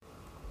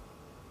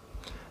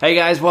Hey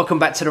guys, welcome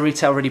back to the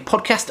Retail Ready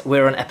podcast.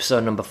 We're on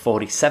episode number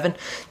 47.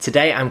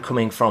 Today I'm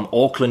coming from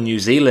Auckland, New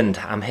Zealand.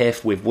 I'm here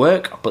with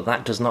work, but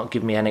that does not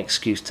give me an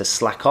excuse to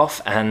slack off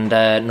and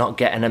not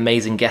get an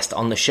amazing guest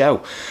on the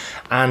show.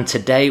 And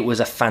today was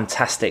a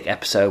fantastic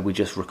episode we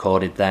just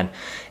recorded then.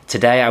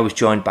 Today I was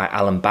joined by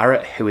Alan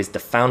Barrett, who is the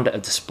founder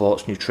of the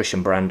sports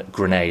nutrition brand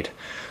Grenade.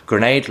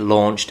 Grenade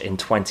launched in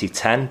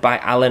 2010 by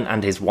Alan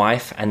and his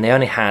wife, and they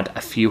only had a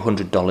few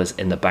 $100s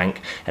in the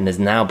bank and has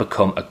now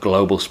become a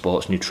global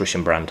sports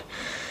nutrition brand.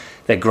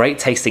 Their great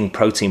tasting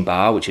protein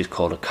bar, which is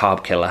called a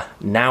Carb Killer,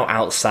 now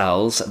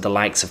outsells the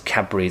likes of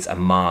Cadbury's and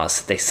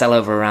Mars. They sell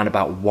over around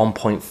about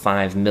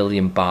 1.5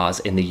 million bars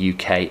in the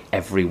UK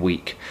every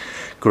week.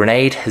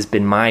 Grenade has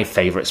been my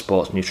favourite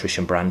sports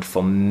nutrition brand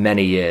for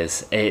many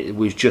years. It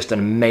was just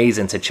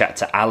amazing to chat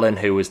to Alan,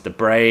 who was the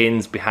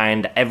brains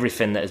behind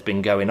everything that has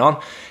been going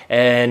on.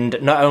 And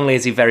not only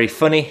is he very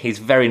funny, he's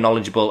very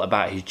knowledgeable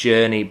about his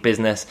journey,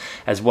 business,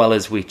 as well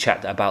as we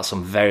chat about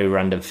some very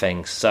random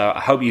things. So I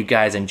hope you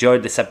guys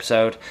enjoyed this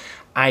episode.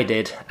 I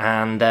did,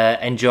 and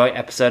enjoy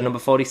episode number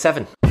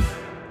 47.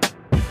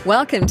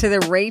 Welcome to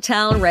the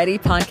Retail Ready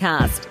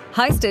podcast,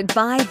 hosted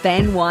by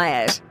Ben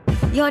Wyatt.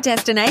 Your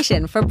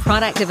destination for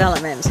product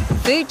development,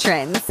 food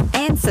trends,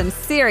 and some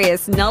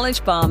serious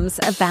knowledge bombs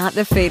about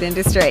the food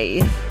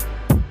industry.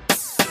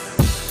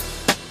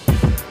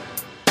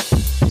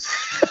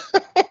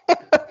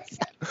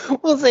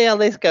 We'll see how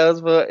this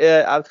goes, but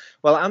yeah,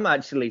 I'm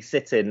actually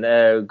sitting.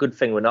 Good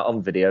thing we're not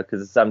on video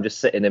because I'm just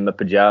sitting in my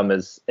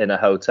pajamas in a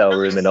hotel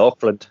room in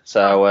Auckland.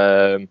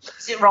 So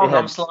is it wrong? Yeah.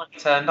 I'm slightly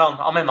turned on.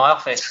 I'm in my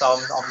office. So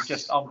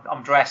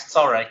I'm dressed.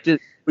 Sorry.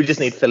 We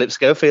just need Philip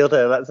Schofield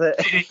here. That's it.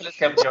 Philip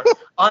Schofield.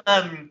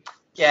 I'd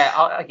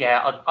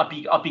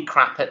be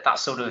crap at that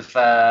sort of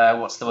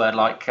what's the word,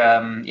 like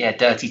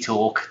dirty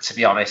talk, to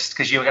be honest.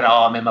 Because you're going,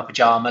 I'm in my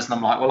pajamas, and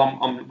I'm like, well,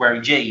 I'm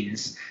wearing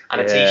jeans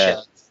and a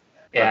t-shirt.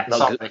 Yeah,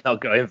 not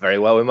going very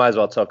well. We might as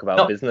well talk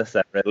about business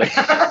then, really.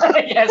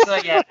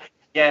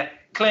 Yeah.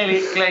 Clearly,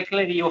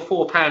 your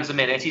 £4 a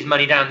minute is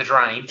money down the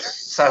drain.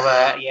 So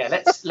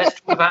let's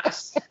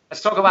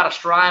talk about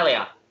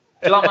Australia.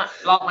 Do you like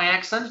my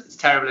accent? It's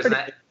terrible, isn't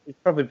it? It's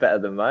probably better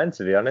than mine,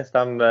 to be honest.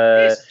 You've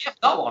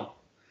got one.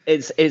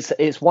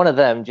 It's one of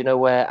them. Do you know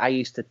where I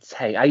used to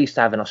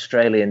have an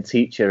Australian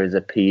teacher as a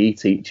PE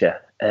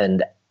teacher,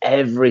 and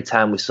every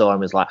time we saw him, it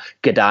was like,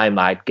 "G'day,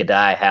 mate.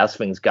 G'day. How's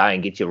things going?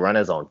 Get your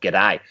runners on.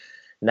 G'day."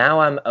 Now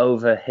I'm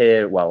over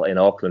here, well, in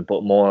Auckland,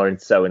 but more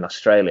so in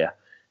Australia.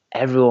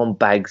 Everyone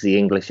bags the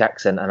English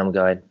accent, and I'm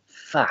going,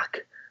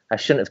 "Fuck. I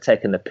shouldn't have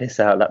taken the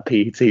piss out of that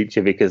PE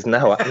teacher because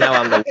now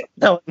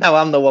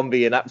I'm the one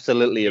being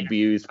absolutely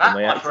abused for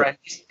my accent." Friend,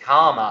 is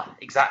karma,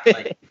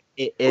 exactly.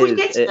 It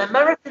is.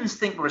 Americans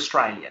think we're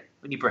Australian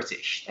when you're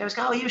British. They always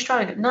go, "Oh, are you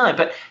Australian?" No,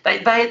 but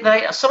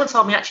they someone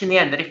told me actually in the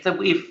end that if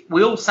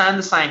we all sound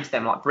the same to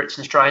them, like Brits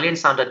and Australians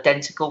sound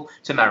identical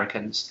to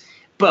Americans,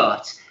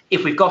 but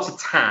if we've got a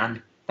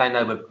tan, they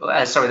know we're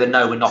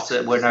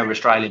no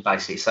Australian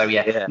basically. So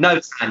no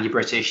tan, you're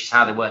British. Is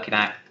how they work it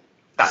out.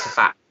 That's a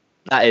fact.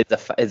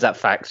 Is that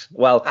fact?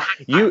 Well,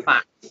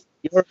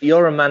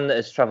 you're a man that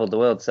has travelled the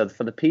world. So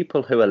for the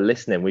people who are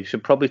listening, we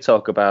should probably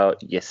talk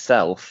about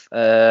yourself.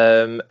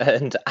 And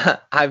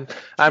I'm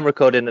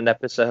recording an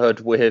episode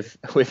with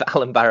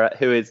Alan Barrett,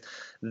 who is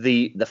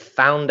the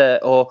founder,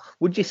 or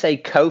would you say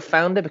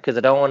co-founder? Because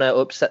I don't want to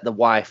upset the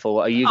wife.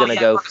 Or are you going to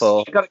go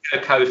for? You've got to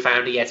go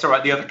co-founder. Yeah, it's all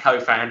right. The other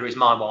co-founder is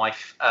my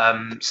wife.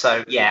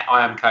 So yeah,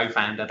 I am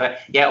co-founder. But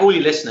yeah, all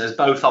your listeners,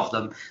 both of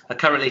them, are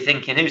currently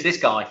thinking, "Who's this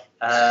guy?"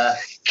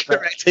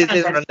 Correct.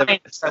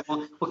 So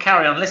we'll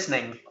carry on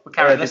listening.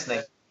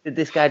 Listening. Did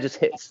this guy just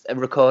hit a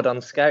record on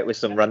Skype with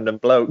some random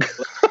bloke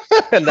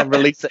and then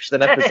release it as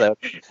an episode?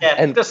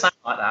 Yeah, it does sound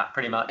like that,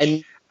 pretty much.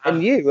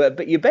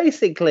 But you're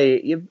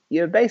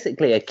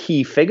basically a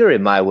key figure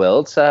in my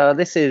world. So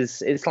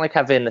it's like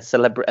having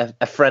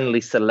a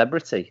friendly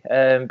celebrity.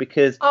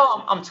 Because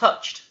I'm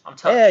touched.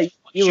 Yeah,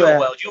 your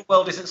world. Your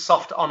world isn't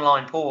soft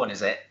online porn,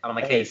 is it? I'm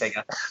a key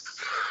figure.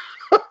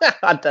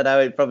 I don't know.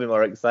 It's probably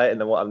more exciting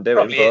than what I'm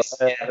doing.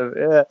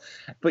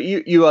 But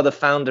you are the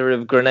founder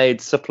of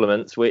Grenade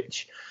Supplements,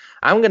 which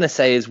I'm going to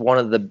say is one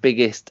of the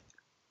biggest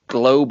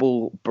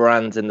global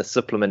brands in the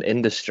supplement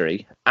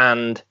industry,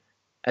 and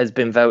has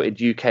been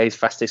voted UK's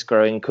fastest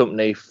growing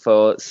company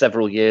for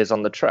several years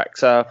on the track.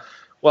 So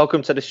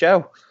welcome to the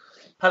show.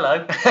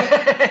 Hello.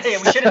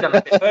 We should have done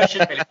a bit first,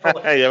 shouldn't we?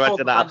 Before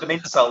random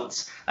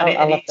insults.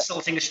 And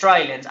insulting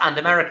Australians and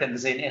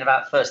Americans in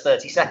about the first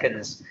 30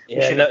 seconds.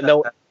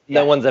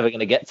 No one's ever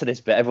going to get to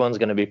this bit. Everyone's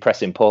going to be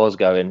pressing pause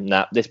going,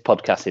 "Nah, this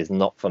podcast is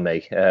not for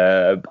me." Do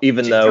you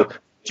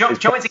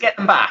want me to get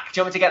them back? Do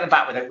you want me to get them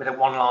back with a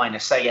one-liner?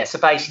 So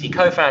basically,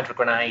 co-founder of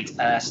Grenade,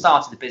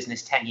 started the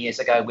business 10 years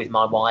ago with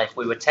my wife.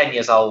 We were 10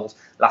 years old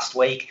last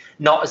week.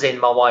 Not as in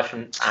my wife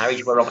and our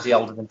age, we're obviously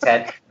older than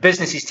 10.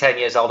 Business is 10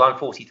 years old. I'm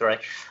 43.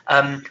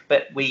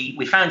 But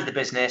we founded the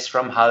business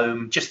from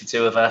home, just the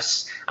two of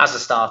us, as a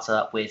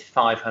startup with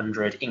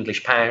 500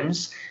 English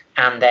pounds.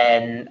 And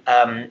then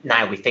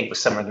now we think we're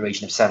somewhere in the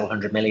region of several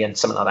hundred million,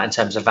 something like that in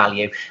terms of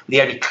value.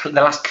 The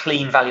last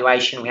clean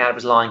valuation we had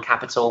was Lion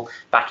Capital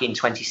back in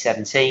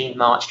 2017,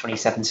 March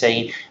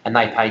 2017, and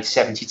they paid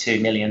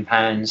 £72 million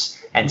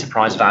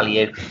enterprise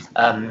value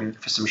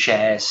for some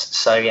shares.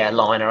 So yeah,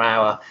 Lion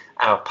are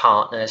our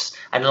partners,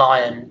 and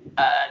Lion,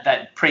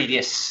 that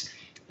previous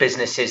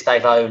businesses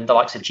they've owned, the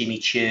likes of Jimmy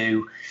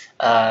Choo,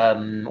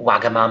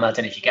 Wagamama, I don't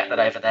know if you get that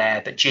over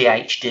there, but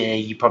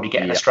GHD you probably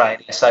get in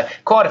Australia. So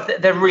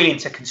they're really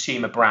into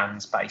consumer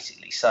brands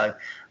basically. So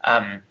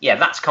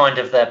that's kind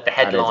of the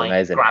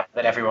headline grab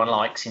that everyone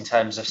likes in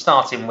terms of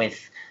starting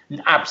with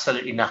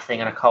absolutely nothing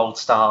and a cold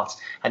start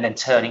and then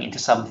turning into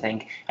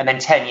something, and then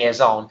 10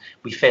 years on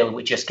we feel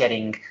we're just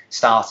getting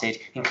started,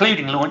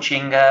 including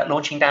launching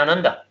down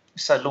under.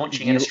 So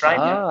launching in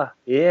Australia.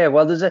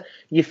 Well, there's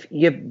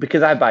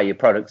because I buy your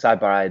products. I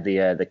buy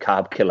the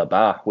Carb Killer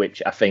bar, which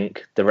I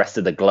think the rest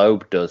of the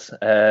globe does.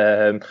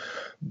 But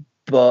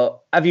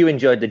have you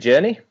enjoyed the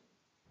journey?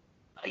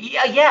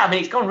 Yeah. I mean,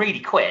 it's gone really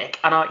quick,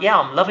 and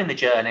I'm loving the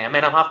journey. I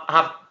mean,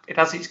 it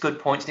has its good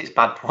points and its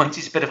bad points.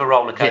 It's a bit of a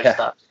roller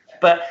coaster,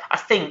 but I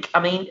think,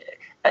 I mean,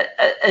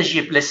 as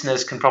your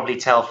listeners can probably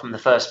tell from the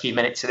first few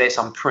minutes of this,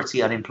 I'm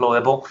pretty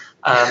unemployable.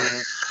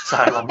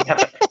 So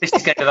this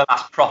is going to be the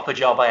last proper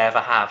job I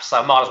ever have.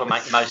 So I might as well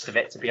make the most of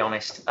it, to be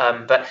honest.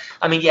 But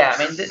I mean,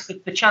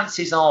 the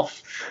chances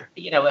of,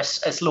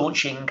 us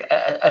launching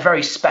a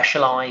very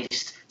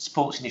specialised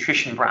sports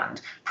nutrition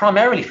brand,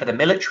 primarily for the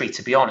military,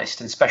 to be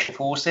honest, and special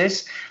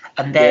forces,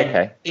 and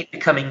then it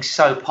becoming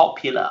so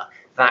popular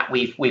that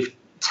we've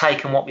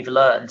taken what we've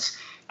learned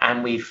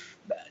and we've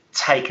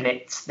taken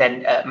it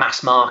then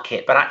mass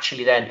market, but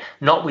actually then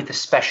not with the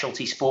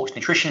specialty sports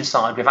nutrition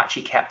side. We've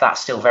actually kept that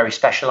still very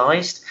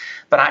specialized,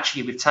 but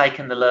actually we've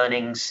taken the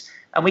learnings,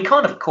 and we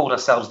kind of call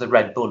ourselves the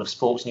Red Bull of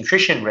sports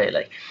nutrition,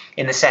 really,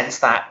 in the sense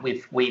that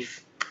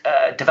we've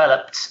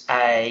developed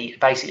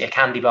basically a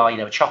candy bar,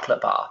 a chocolate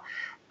bar,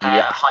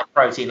 high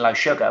protein, low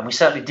sugar, and we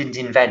certainly didn't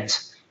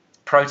invent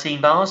protein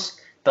bars,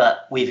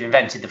 but we've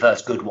invented the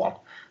first good one.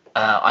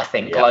 I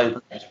think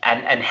globally,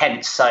 and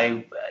hence,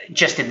 so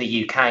just in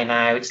the UK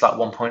now, it's like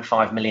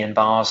 1.5 million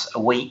bars a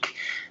week.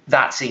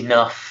 That's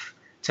enough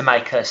to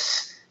make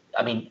us,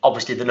 I mean,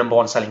 obviously the number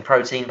one selling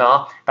protein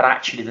bar, but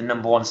actually the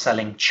number one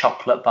selling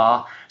chocolate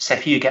bar. So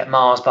if you get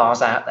Mars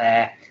bars out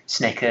there,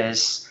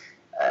 Snickers,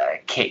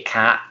 Kit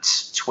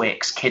Kat,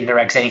 Twix, Kinder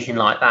Eggs, anything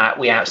like that,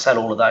 we outsell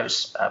all of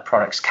those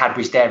products.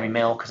 Cadbury's Dairy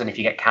Milk, because I don't know if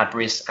you get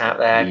Cadbury's out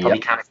there, probably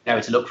can't know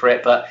where to look for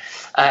it, but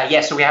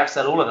so we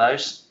outsell all of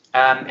those.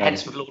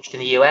 Hence, we've launched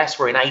in the US.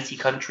 We're in 80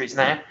 countries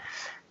now,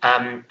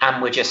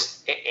 and we're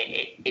just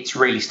it's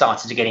really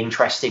starting to get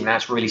interesting now.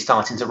 It's really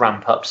starting to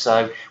ramp up.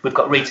 So we've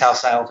got retail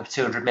sales of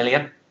 200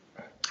 million.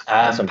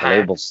 That's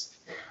unbelievable.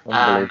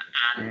 I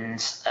mean,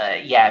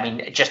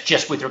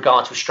 just with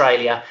regard to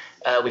Australia,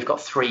 we've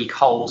got 3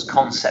 Coles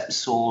concept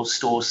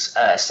stores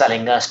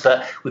selling us,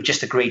 but we've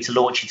just agreed to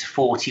launch into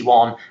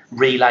 41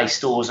 relay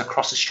stores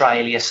across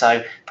Australia,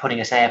 so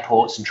putting us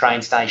airports and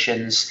train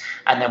stations.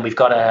 And then we've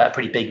got a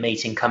pretty big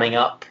meeting coming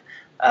up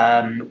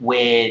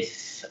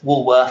with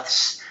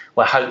Woolworths,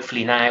 where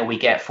hopefully now we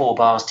get 4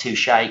 bars, 2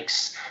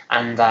 shakes,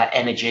 and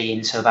energy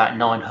into about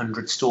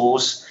 900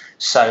 stores.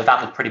 So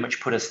that would pretty much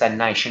put us then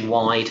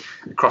nationwide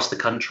across the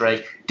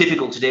country.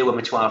 Difficult to do when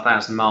we're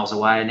 12,000 miles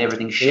away and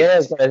everything's shit. Yeah,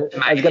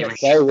 I was going to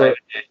say,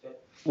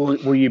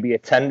 will you be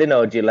attending,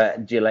 or do you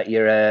let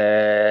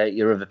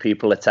your other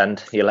people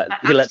attend? You let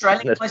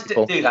Australians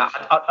do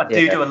that. I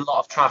do a lot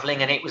of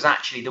travelling, and it was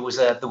actually there was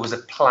a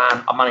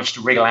plan. I managed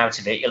to wriggle out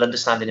of it. You'll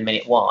understand in a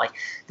minute why.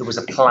 There was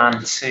a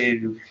plan for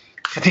the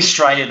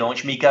Australia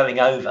launch, me going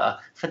over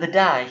for the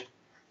day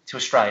to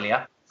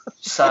Australia.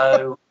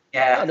 So.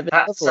 Yeah,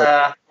 that's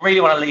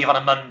really want to leave on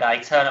a Monday,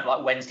 turn up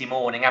like Wednesday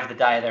morning, have the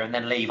day there, and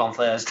then leave on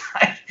Thursday.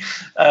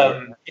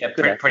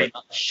 Pretty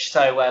much.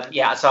 So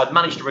so I've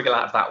managed to wriggle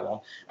out of that one.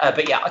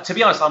 But yeah, to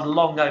be honest, I'm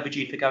long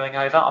overdue for going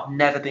over. I've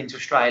never been to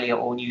Australia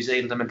or New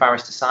Zealand, I'm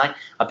embarrassed to say.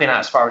 I've been out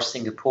as far as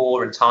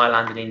Singapore and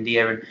Thailand and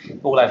India and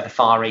all over the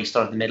Far East,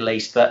 all over the Middle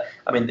East. But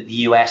I mean, the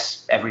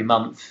US every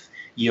month,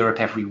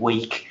 Europe every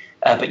week.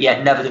 But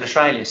yeah, never did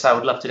Australia, so I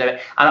would love to do it.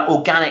 And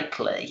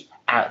organically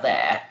out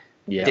there,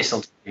 this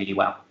will do really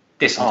well.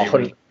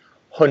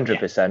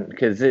 100%,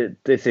 because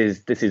this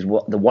is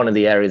one of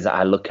the areas that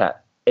I look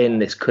at in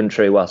this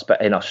country, whilst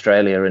in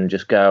Australia, and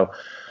just go,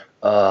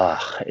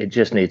 it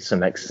just needs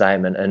some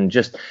excitement. And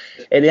just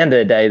at the end of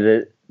the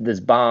day, there's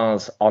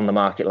bars on the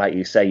market, like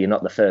you say. You're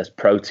not the first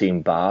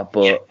protein bar,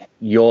 but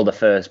you're the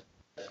first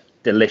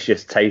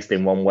delicious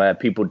tasting one where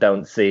people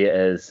don't see it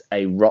as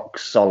a rock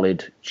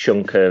solid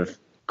chunk of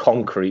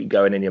concrete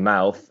going in your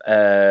mouth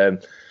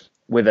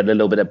with a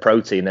little bit of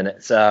protein in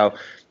it. So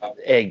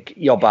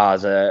your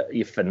bars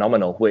you're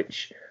phenomenal,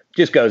 which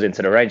just goes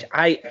into the range.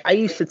 I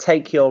used to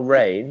take your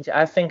range.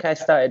 I think I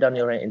started on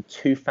your range in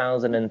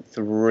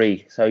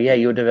 2003. So yeah,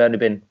 you would have only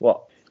been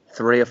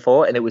 3 or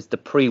 4, and it was the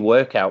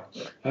pre-workout.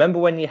 Remember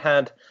when you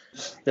had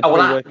The Oh,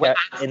 well, pre-workout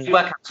our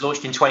pre-workout was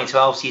launched in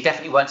 2012, so you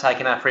definitely weren't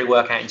taking our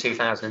pre-workout in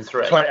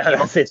 2003.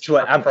 That's it.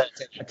 I'm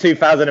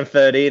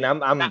 2013.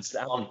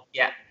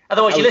 Yeah.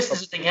 Otherwise, I your was-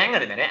 listeners are thinking, hang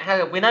on a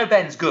minute, we know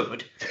Ben's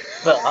good,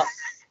 but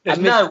there's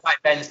no way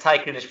Ben's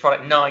taken this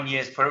product 9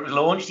 years before it was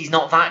launched. He's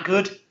not that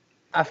good.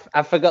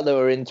 I forgot that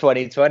we're in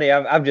 2020.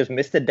 I've just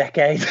missed a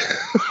decade.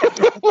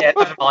 Yeah,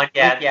 never mind.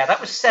 Yeah, that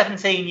was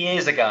 17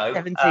 years ago.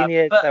 17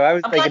 years. But So I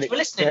was I'm thinking glad you were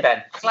listening,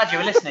 Ben. I'm glad you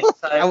were listening.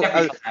 So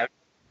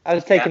I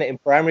was taking it in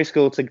primary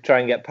school to try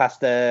and get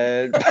past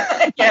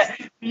yeah,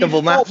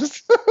 double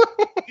maths.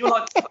 You were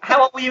like,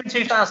 how old were you in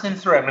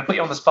 2003? I'm going to put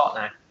you on the spot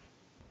now.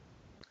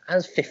 I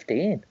was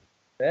 15.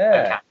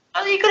 Yeah. Okay.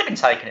 Oh, you could have been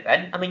taking it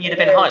then. I mean, you'd have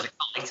been high as a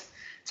kite,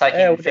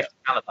 taking 50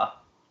 caliber.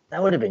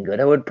 That would have been good.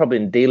 I would probably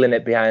been dealing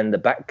it behind the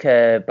back,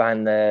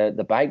 behind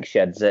the bike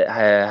sheds at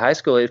high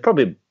school. It's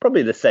probably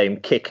the same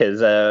kick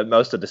as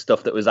most of the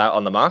stuff that was out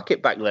on the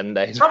market back then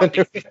days. Probably,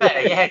 to be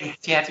fair,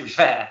 yeah, to be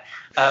fair.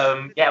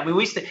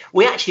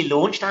 We actually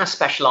launched our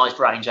specialised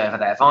range over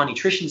there, Vine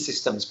Nutrition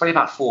Systems, probably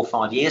about 4 or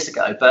 5 years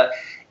ago. But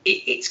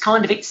it's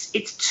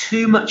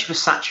too much of a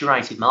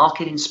saturated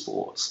market in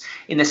sports,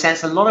 in the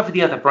sense a lot of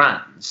the other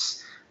brands,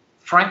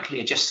 frankly,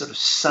 are just sort of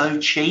so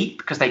cheap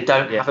because they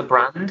don't have a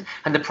brand,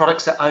 and the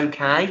products are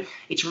okay.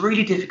 It's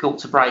really difficult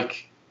to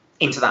break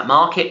into that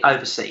market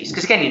overseas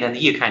because, again, in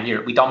the UK and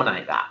Europe, we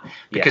dominate that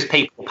because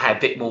people pay a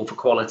bit more for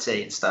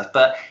quality and stuff.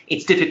 But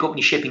it's difficult when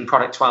you're shipping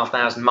product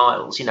 12,000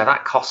 miles.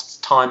 That costs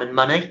time and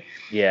money.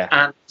 Yeah.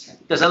 And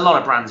there's a lot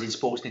of brands in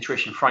sports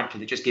nutrition, frankly,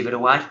 that just give it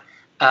away.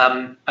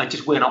 And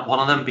just we're not one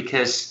of them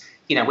because,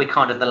 we're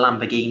kind of the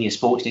Lamborghini of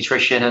sports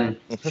nutrition, and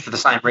for the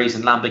same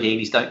reason,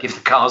 Lamborghinis don't give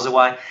the cars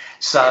away.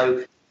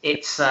 So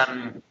it's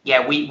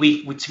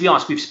we to be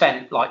honest, we've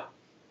spent like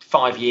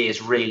 5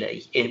 years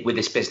really with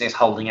this business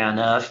holding our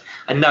nerve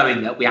and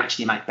knowing that we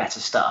actually make better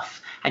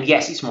stuff. And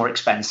yes, it's more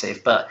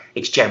expensive, but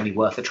it's generally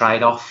worth the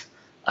trade-off.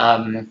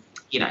 So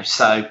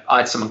I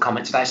had someone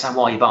comment today saying,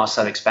 "Why are your bars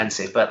so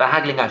expensive?" But they're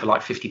haggling over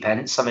like 50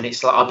 pence. I mean,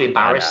 it's like I'd be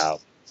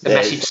embarrassed. The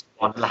message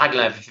on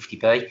haggling over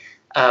 50p.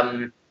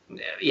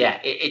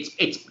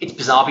 It's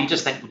bizarre, but you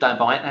just think, well, don't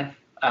buy it then.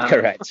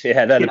 Correct.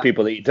 Yeah, they're the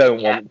people that you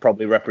don't want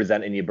probably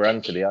representing your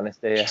brand, to be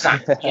honest.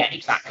 Exactly. Yeah,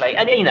 exactly.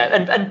 And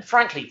and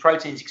frankly,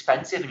 protein's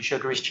expensive and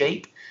sugar is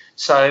cheap.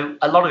 So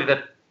a lot of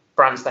the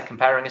brands they're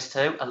comparing us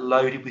to are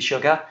loaded with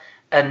sugar.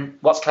 And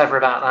what's clever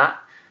about that?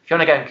 If you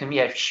want to go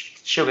and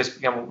sugar's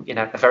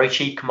a very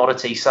cheap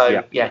commodity.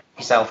 So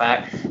yourself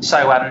out. So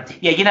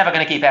you're never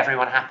going to keep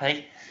everyone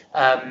happy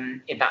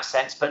in that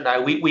sense. But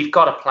no, we've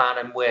got a plan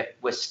and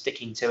we're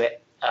sticking to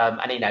it.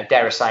 And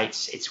dare I say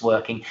it's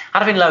working.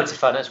 And having loads of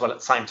fun as well at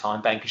the same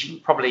time, Ben, because you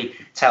can probably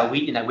tell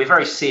we're a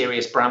very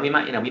serious brand. We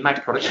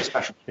make products for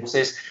special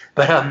purposes,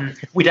 but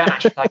we don't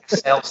actually take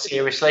ourselves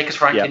seriously because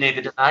frankly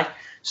neither do they.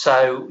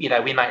 So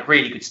we make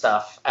really good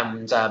stuff,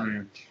 and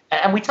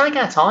we take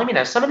our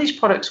time. Some of these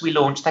products we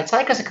launch, they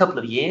take us a couple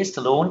of years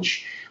to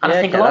launch, and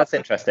I think that's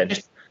interesting.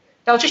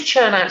 They'll just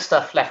churn out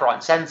stuff left, right,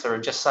 and centre,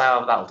 and just say,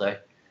 "Oh, that'll do."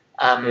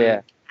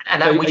 And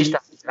then we just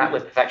have to do that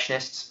with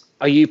perfectionists.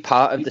 Are you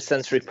part of the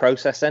sensory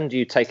process then? Do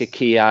you take a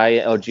key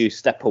eye or do you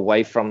step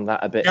away from that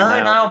a bit? No,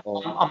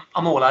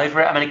 I'm all over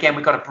it. I mean, again,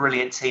 we've got a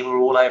brilliant team. We're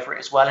all over it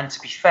as well. And to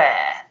be fair,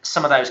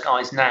 some of those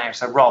guys now,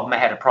 so Rob, my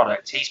head of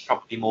product, he's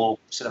probably more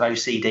sort of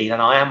OCD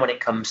than I am when it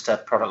comes to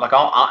product. Like,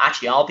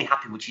 I'll be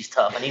happy with his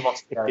stuff and he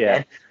wants to go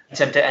again.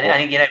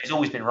 And he's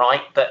always been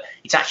right, but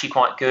it's actually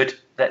quite good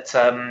that,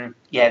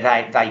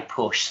 they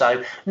push.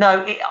 So,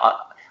 no,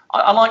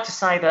 I like to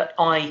say that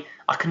I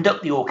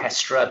conduct the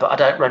orchestra, but I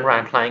don't run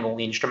around playing all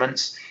the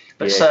instruments.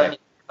 But certainly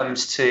when it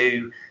comes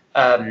to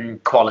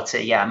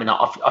quality, I mean,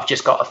 I've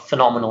just got a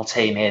phenomenal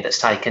team here that's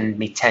taken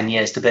me 10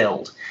 years to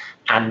build.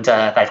 And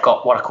they've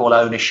got what I call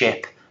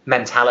ownership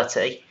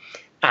mentality.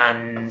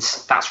 And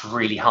that's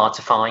really hard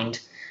to find.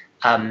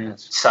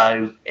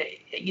 So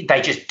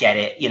they just get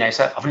it,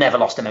 So I've never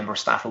lost a member of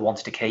staff I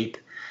wanted to keep.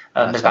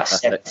 There's about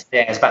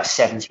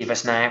 70 of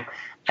us now.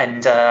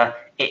 And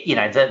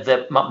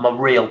my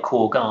real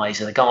core guys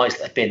are the guys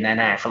that have been there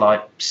now for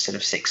like sort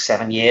of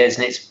 6-7 years,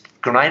 and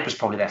Grenade was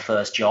probably their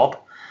first job,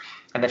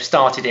 and they've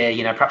started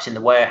here, perhaps in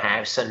the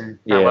warehouse, and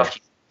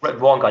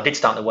one guy did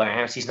start in the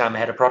warehouse. He's now my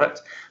head of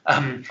product.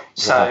 Because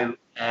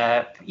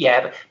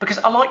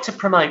I like to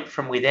promote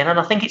from within, and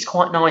I think it's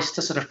quite nice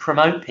to sort of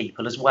promote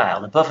people as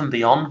well, above and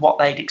beyond what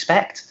they'd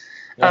expect.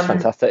 That's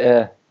fantastic.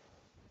 Yeah.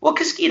 Well,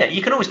 because,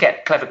 you can always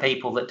get clever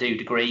people that do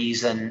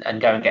degrees and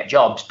go and get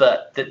jobs,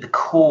 but the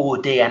core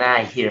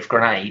DNA here of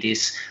Grenade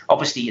is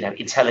obviously,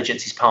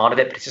 intelligence is part of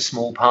it, but it's a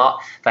small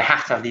part. They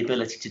have to have the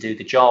ability to do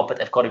the job, but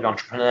they've got to be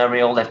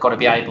entrepreneurial. They've got to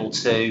be able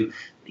to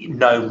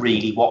know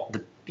really what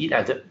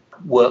that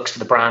works for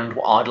the brand,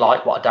 what I'd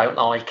like, what I don't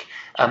like.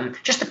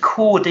 Just the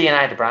core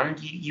DNA of the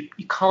brand, you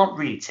can't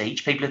really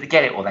teach. People either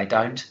get it or they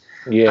don't.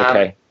 Yeah,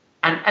 okay.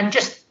 And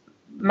just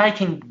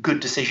making good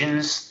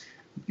decisions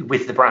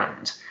with the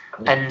brand.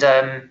 And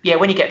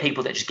when you get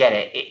people that just get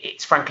it,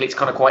 it's frankly it's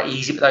kind of quite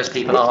easy. But those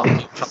people are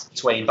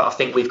between. But I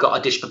think we've got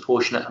a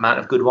disproportionate amount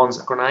of good ones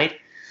at Grenade.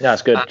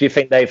 That's good. Do you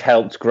think they've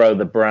helped grow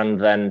the brand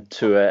then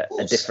to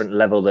a different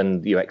level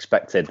than you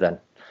expected then?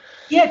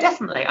 Yeah,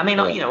 definitely. I mean,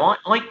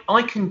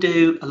 I can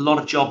do a lot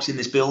of jobs in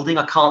this building.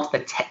 I can't do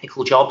the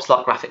technical jobs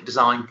like graphic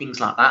design, things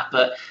like that.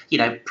 But,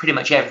 pretty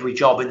much every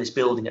job in this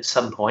building at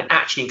some point,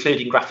 actually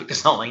including graphic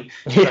design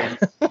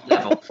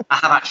level, I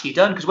have actually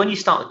done. Because when you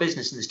start the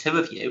business and there's two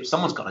of you,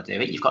 someone's got to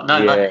do it. You've got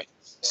no money.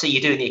 So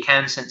you're doing the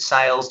accountant,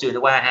 sales, doing the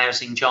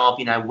warehousing job,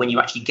 when you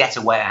actually get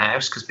a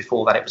warehouse, because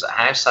before that it was at a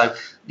house. So,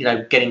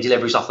 getting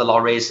deliveries off the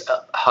lorries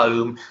at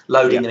home,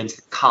 loading them into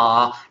the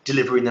car,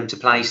 delivering them to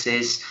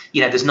places.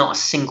 There's not a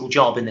single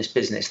job in this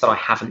business that I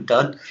haven't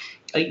done.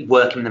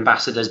 Working with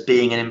ambassadors,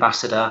 being an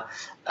ambassador.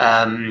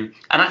 And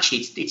actually,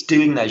 it's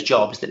doing those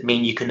jobs that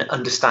mean you can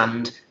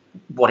understand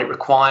what it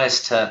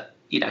requires to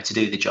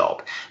do the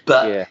job.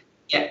 But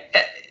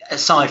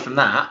aside from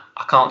that,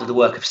 I can't do the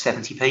work of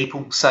 70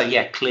 people. So,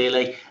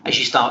 clearly, as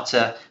you start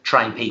to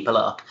train people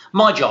up,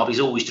 my job is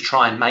always to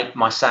try and make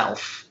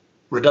myself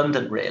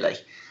redundant, really,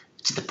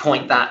 to the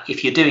point that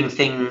if you're doing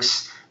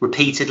things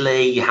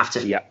repeatedly, you have to,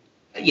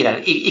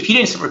 if you're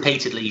doing something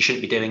repeatedly, you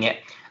shouldn't be doing it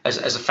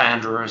as a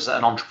founder or as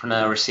an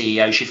entrepreneur or a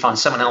CEO. You should find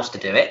someone else to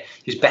do it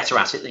who's better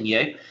at it than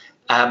you,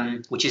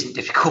 which isn't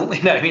difficult,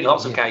 in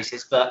lots of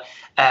cases. But,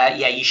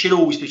 you should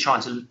always be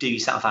trying to do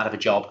yourself out of a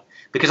job.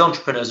 Because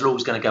entrepreneurs are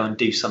always going to go and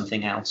do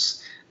something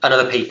else, and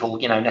other people,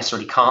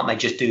 necessarily can't. They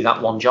just do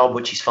that one job,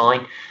 which is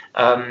fine.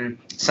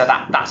 So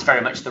that's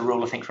very much the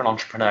rule, I think, for an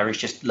entrepreneur, is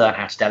just learn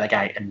how to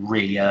delegate, and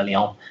really early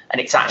on.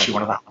 And it's actually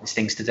one of the hardest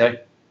things to do.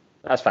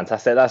 That's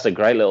fantastic. That's a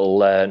great little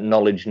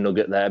knowledge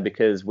nugget there,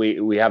 because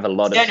we have a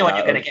lot of. You don't know what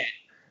you're going to get.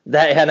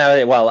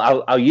 Well,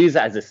 I'll use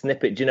that as a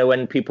snippet. Do you know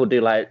when people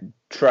do like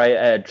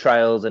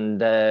trails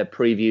and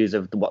previews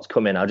of what's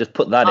coming? I'll just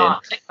put that in.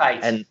 Clickbait.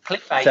 And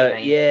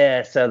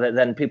clickbait. So that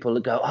then people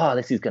go, oh,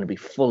 this is going to be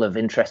full of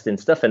interesting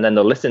stuff, and then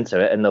they'll listen to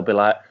it and they'll be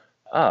like,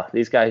 oh,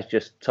 these guys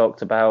just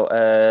talked about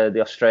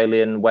the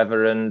Australian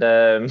weather and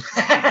and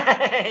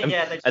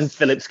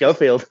Philip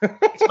Schofield.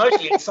 It's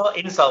mostly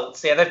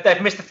insults. Yeah,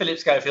 they've missed the Philip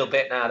Schofield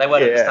bit now. They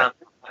won't understand.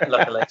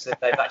 Luckily, so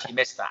they've actually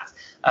missed that.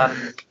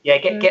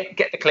 Get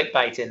the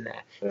clickbait in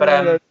there.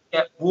 But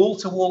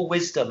wall-to-wall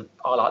wisdom,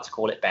 I like to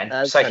call it,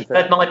 Ben. So if you've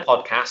heard my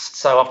podcast,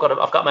 so I've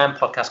got my own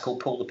podcast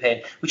called Pull the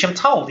Pin, which I'm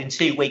told in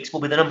 2 weeks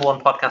will be the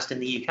 #1 podcast in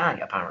the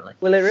UK. Apparently.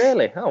 Will it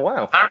really? Oh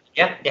wow.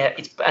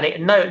 Apparently,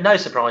 no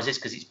surprises,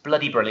 because it's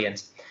bloody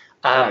brilliant.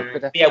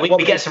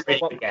 We get some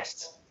really good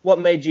guests. What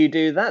made you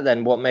do that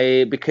then?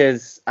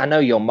 Because I know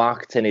your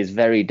marketing is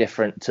very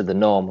different to the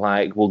norm.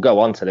 Like, we'll go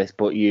on to this,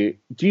 but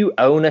do you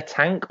own a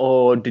tank,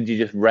 or did you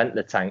just rent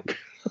the tank?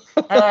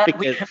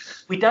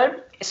 We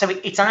don't. So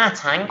it's our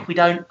tank. We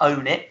don't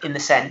own it in the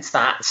sense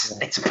that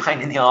it's a pain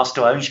in the arse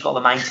to own. You've got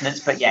the maintenance,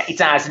 but it's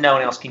ours and no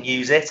one else can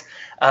use it.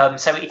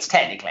 So it's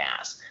technically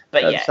ours.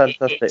 But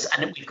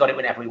and we've got it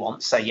whenever we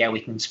want. So we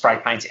can spray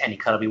paint it any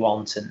colour we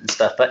want and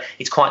stuff. But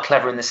it's quite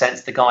clever in the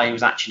sense the guy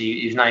whose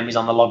name is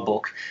on the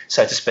logbook,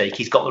 so to speak,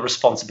 he's got the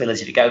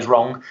responsibility if it goes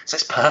wrong. So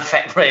it's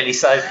perfect, really.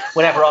 So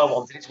whenever I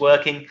want it, it's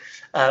working,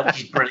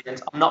 which is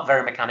brilliant. I'm not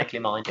very mechanically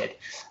minded.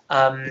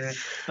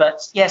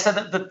 But so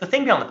the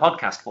thing behind the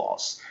podcast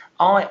was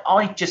I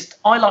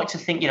like to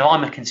think,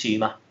 I'm a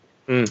consumer.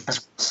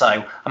 So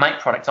I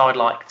make products I'd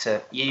like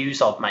to use.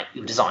 I'd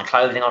design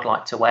clothing I'd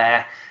like to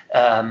wear.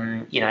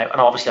 And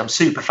obviously I'm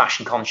super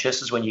fashion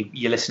conscious, as when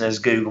your listeners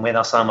Google me,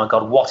 they'll say, oh my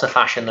God, what a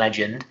fashion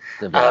legend.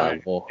 I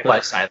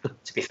won't say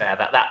that, to be fair,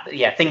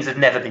 that things have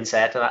never been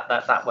said,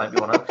 that won't be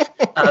one of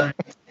them.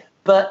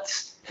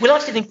 But we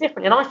like to do things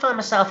differently, and I find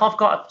myself, I've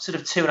got a sort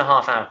of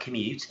 2.5 hour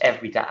commute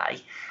every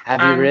day.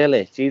 Have you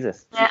really?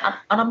 Jesus. Yeah,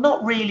 and I'm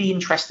not really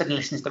interested in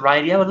listening to the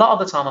radio. A lot of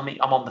the time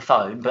I'm on the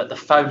phone, but the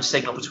phone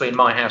signal between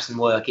my house and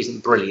work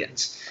isn't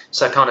brilliant.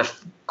 So kind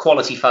of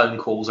quality phone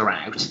calls are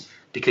out,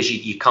 because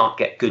you can't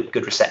get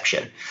good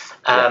reception.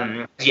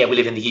 We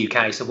live in the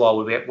UK, so why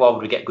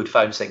would we get good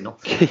phone signal?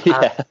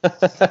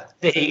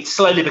 It's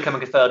slowly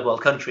becoming a third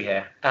world country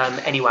here.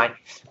 Anyway,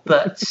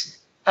 but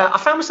I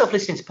found myself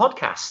listening to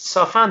podcasts.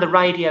 So I found the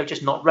radio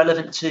just not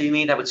relevant to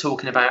me. They were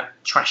talking about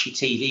trashy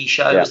TV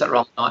shows that were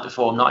on the night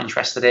before. I'm not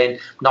interested in.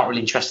 Not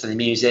really interested in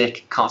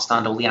music. Can't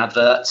stand all the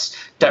adverts.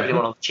 Don't really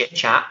want all the chit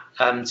chat,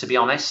 to be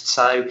honest.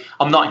 So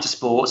I'm not into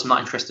sports. I'm not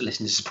interested in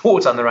listening to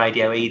sports on the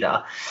radio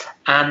either.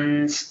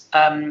 And so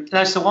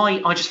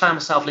I just found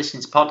myself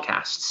listening to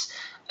podcasts.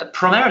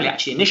 Primarily,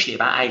 actually, initially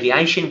about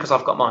aviation, because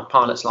I've got my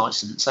pilot's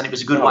license, and it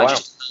was a good way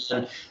just to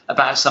learn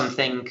about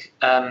something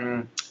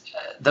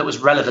that was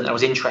relevant, I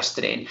was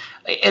interested in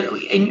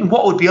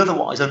what would be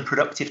otherwise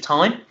unproductive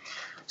time.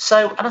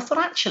 So, and I thought,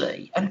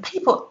 actually, and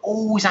people are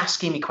always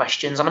asking me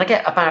questions. I'm going to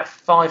get about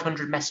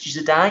 500 messages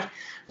a day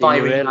via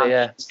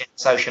email,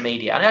 social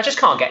media, and I just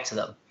can't get to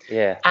them.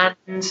 Yeah.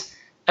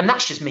 And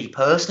that's just me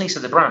personally. So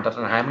the brand, I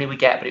don't know how many we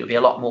get, but it would be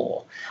a lot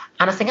more.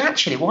 And I think,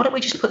 actually, why don't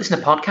we just put this in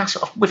a podcast?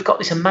 We've got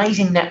this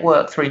amazing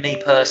network through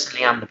me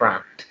personally and the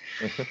brand.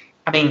 Mm-hmm.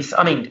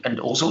 I mean, and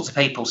all sorts of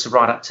people, so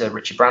right up to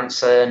Richard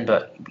Branson,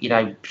 but,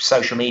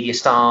 social media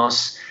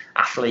stars,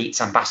 athletes,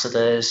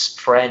 ambassadors,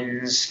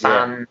 friends,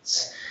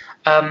 fans.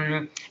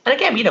 And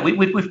again,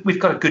 we've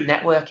got a good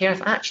network here.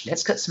 Actually,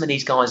 let's get some of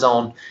these guys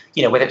on,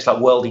 whether it's like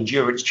World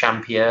Endurance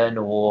Champion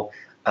or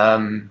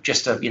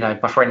just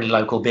my friendly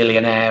local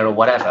billionaire or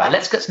whatever.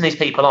 Let's get some of these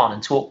people on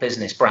and talk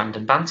business, brand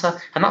and banter.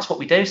 And that's what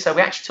we do. So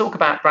we actually talk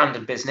about brand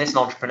and business and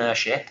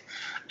entrepreneurship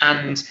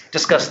and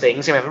discuss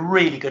things. And we have a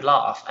really good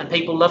laugh and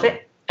people love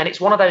it. And it's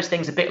one of those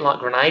things a bit like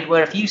Grenade,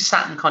 where if you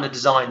sat and kind of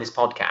designed this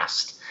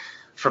podcast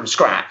from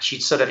scratch,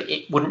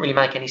 it wouldn't really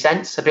make any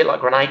sense. A bit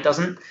like Grenade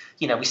doesn't.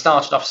 We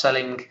started off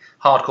selling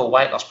hardcore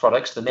weight loss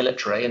products to the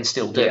military and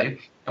still do. Yeah.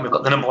 And we've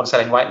got the number one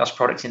selling weight loss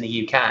product in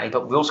the UK,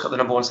 but we've also got the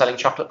number one selling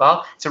chocolate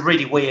bar. It's a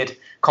really weird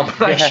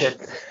combination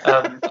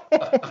of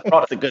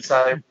products. It's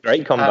a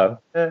great combo.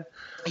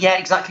 Yeah,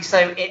 exactly.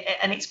 So,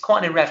 it's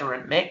quite an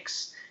irreverent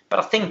mix. But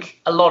I think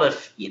a lot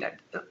of,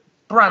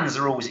 brands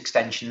are always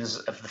extensions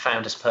of the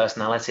founder's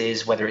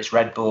personalities, whether it's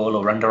Red Bull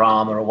or Under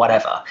Armour or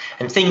whatever.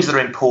 And things that are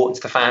important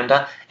to the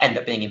founder end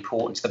up being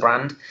important to the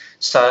brand.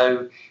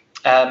 So,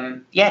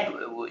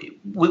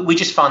 we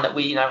just find that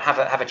we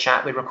have a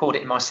chat. We record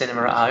it in my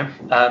cinema at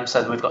home,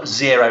 so that we've got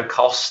zero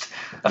cost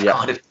of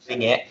kind of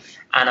doing it.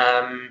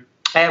 And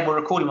we're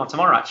recording one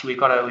tomorrow. Actually,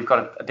 we've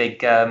got a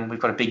big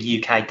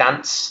UK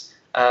dance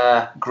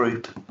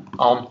group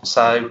on.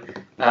 So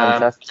I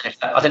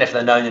don't know if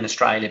they're known in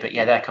Australia, but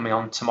yeah, they're coming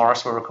on tomorrow.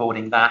 So we're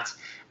recording that.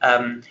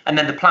 And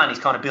then the plan is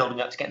kind of building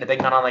up to getting the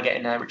big man on. They're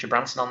getting Richard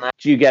Branson on there.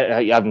 Do you get?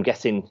 I'm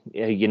guessing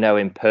you know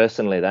him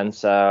personally, then.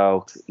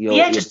 So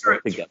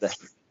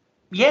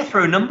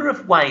through a number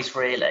of ways,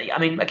 really. I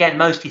mean, again,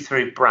 mostly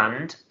through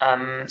brand.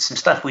 Some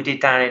stuff we did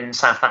down in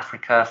South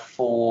Africa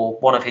for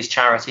one of his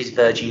charities,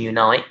 Virgin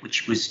Unite,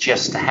 which was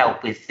just to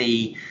help with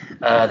the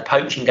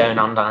poaching going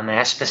on down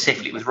there,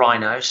 specifically with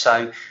rhinos.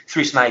 So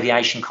through some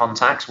aviation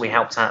contacts, we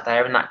helped out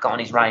there, and that got on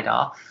his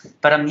radar.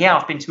 But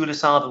I've been to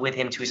Ulusalva with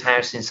him to his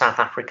house in South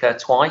Africa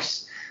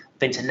twice.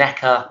 Been to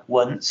Necker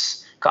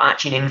once. Got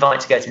actually an invite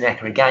to go to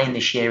Necker again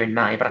this year in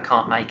May, but I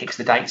can't make it because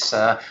the dates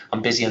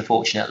I'm busy,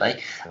 unfortunately.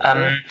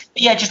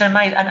 Just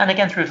amazing. And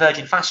again through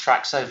Virgin Fast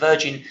Track. So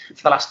Virgin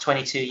for the last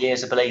 22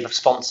 years, I believe, have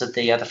sponsored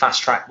the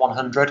Fast Track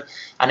 100,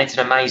 and it's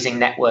an amazing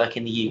network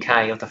in the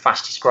UK of the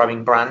fastest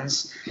growing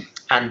brands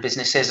and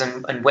businesses,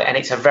 and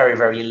it's a very,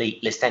 very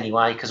elite list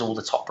anyway, because all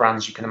the top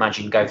brands you can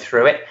imagine go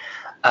through it.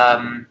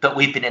 But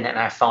we've been in it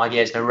now 5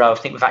 years in a row. I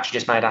think we've actually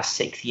just made our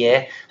 6th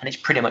year, and it's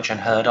pretty much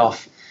unheard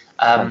of.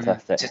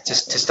 To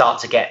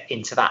start to get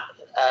into that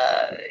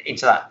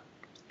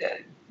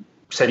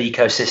sort of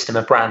ecosystem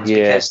of brands,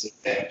 because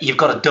you've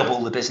got to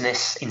double the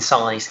business in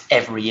size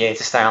every year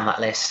to stay on that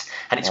list.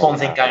 And it's one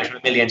thing going from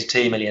 1 million to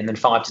 2 million, then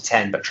 5 to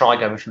 10, but try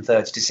going from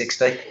 30 to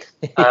 60.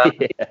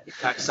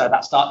 So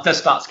that does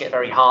start to get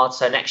very hard.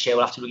 So next year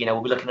we'll have to,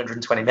 we'll be looking at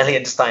 120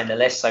 million to stay in the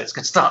list. So it's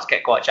going to start to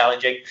get quite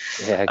challenging.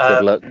 Yeah,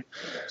 good luck.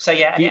 So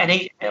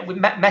we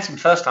met him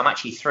first time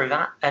actually through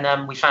that,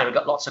 and we found we've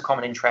got lots of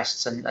common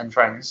interests and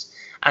friends.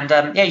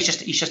 And he's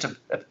just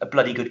a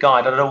bloody good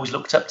guy that I'd always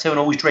looked up to and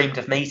always dreamed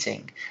of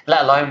meeting,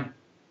 let alone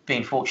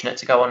being fortunate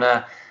to go on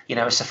a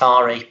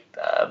safari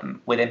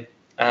with him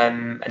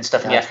and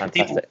stuff.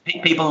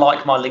 People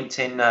like my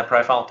LinkedIn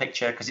profile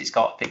picture because it's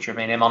got a picture of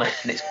me and him on it,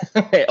 and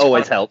it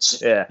always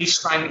helps. Yeah, he's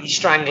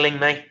strangling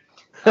me.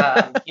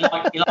 He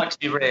likes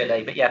me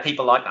really, but yeah,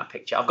 people like that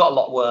picture. I've got a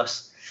lot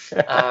worse.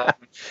 That's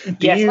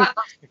where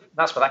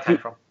that came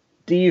from.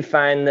 Do you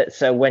find that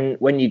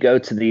when you go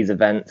to these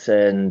events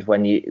and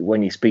when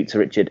you speak to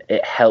Richard,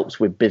 it helps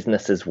with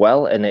business as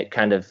well, and it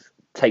kind of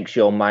takes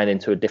your mind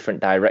into a different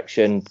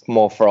direction,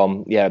 more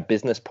from a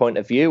business point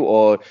of view,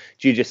 or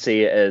do you just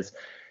see it as,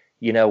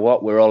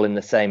 we're all in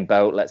the same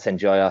boat, let's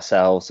enjoy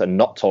ourselves and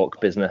not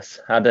talk business?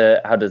 How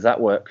does that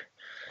work?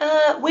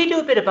 We do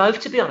a bit of both,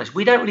 to be honest.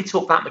 We don't really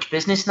talk that much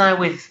business now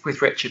with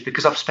Richard,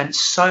 because I've spent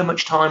so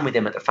much time with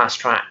him at the Fast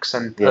Tracks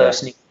and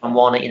personally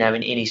one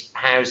in his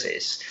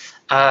houses.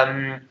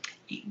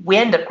 We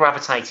end up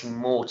gravitating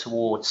more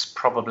towards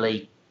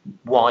probably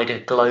wider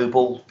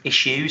global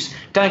issues.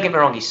 Don't get me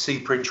wrong, he's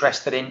super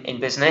interested in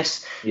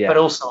business, but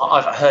also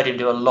I've heard him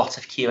do a lot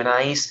of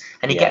Q&As,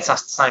 and he gets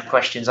asked the same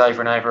questions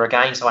over and over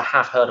again, so I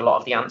have heard a lot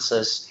of the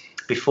answers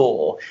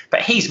before, but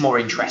he's more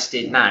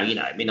interested now.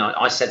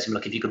 I said to him,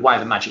 look, if you could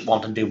wave a magic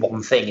wand and do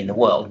one thing in the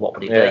world, what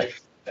would it be?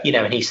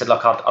 And he said,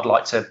 look, I'd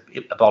like to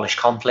abolish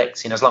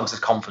conflict. As long as there's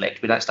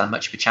conflict, we don't stand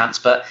much of a chance.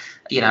 But,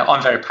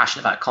 I'm very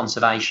passionate about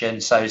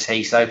conservation. So is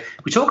he. So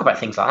we talk about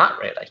things like that,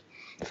 really.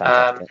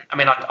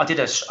 I did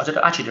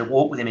a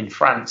walk with him in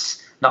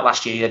France, not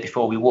last year, the year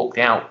before. We walked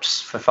the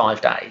Alps for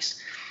 5 days.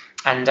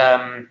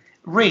 And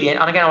really,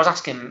 and again, I was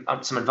asking him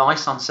some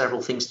advice on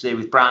several things to do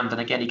with brand,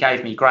 and again, he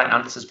gave me great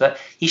answers. But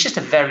he's just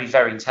a very,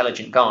 very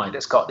intelligent guy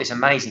that's got this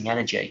amazing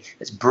energy,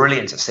 that's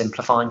brilliant at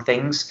simplifying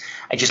things.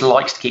 He just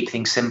likes to keep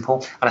things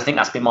simple, and I think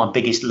that's been my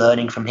biggest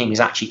learning from him, is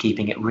actually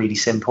keeping it really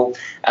simple.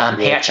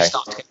 He actually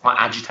starts to get quite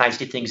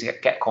agitated if things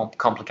get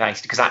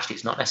complicated, because actually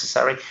it's not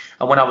necessary.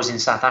 And when I was in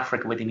South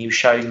Africa with him, he was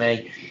showing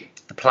me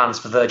the plans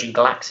for Virgin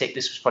Galactic.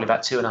 This was probably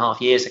about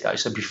 2.5 years ago,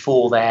 so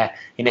before their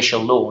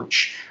initial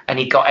launch, and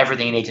he got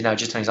everything he needed to know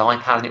just on his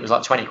iPad and it was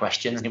like 20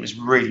 questions and it was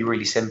really,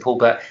 really simple,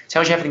 but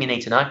tells you everything you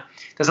need to know.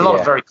 There's a lot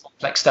of very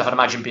complex stuff, I'd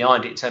imagine,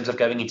 behind it in terms of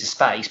going into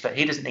space, but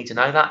he doesn't need to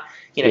know that.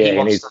 You know, he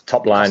wants needs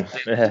top line.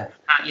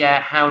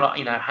 How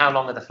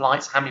long are the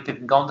flights? How many people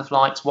can go on the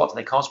flights? What do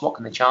they cost? What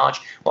can they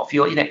charge? What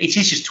fuel? You know, it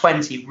is just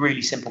 20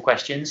 really simple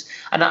questions,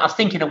 and I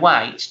think in a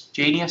way it's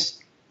genius.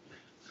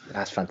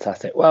 That's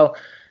fantastic. Well,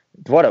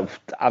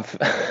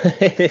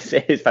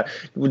 it is fun.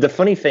 The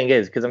funny thing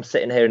is, because I'm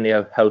sitting here in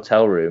the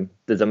hotel room,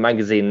 there's a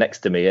magazine next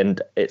to me,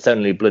 and it's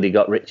only bloody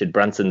got Richard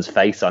Branson's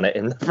face on it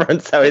in the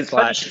front. So it's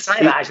like, you should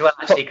say that as well,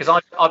 actually, because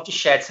I've just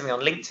shared something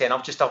on LinkedIn.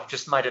 I've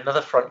just made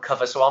another front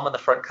cover, so I'm on the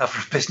front cover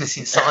of Business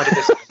Insider.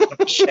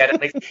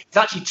 It's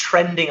actually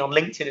trending on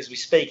LinkedIn as we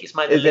speak. It's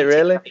made. Is it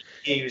really?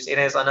 News. It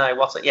is. I know.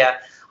 What's it? Yeah,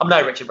 I'm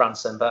no Richard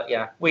Branson, but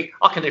yeah,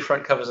 I can do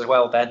front covers as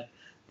well, Ben.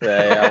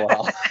 Yeah,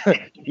 well,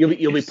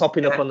 you'll be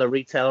popping up on the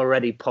Retail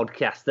Ready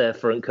podcast there,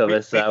 front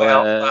cover. So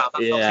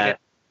that's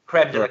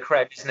creme de la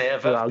creme, isn't it?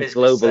 Of business,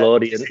 global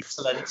audience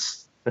excellence.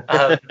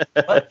 I'm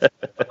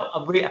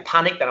really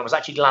panicked then. I was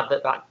actually glad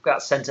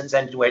that sentence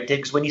ended where it did,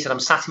 because when you said I'm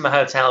sat in my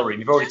hotel room,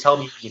 you've already told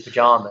me you're in your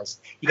pajamas,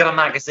 you got a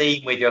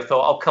magazine with you. I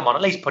thought, oh come on,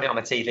 at least put it on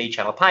the TV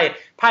channel. Pay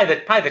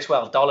the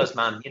 $12,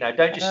 man. You know,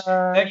 don't use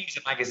a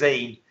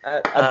magazine.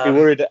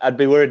 I'd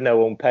be worried no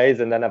one pays,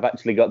 and then I've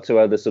actually got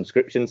to owe the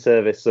subscription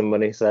service some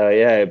money. So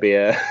yeah, it'd be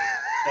a.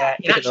 Yeah,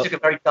 it actually took a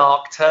very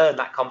dark turn,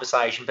 that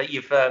conversation, but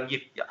you've I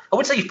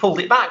wouldn't say you've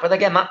pulled it back, but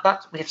again,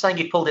 that if saying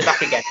you've pulled it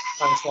back again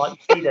sounds like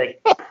greedy,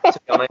 to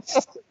be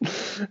honest.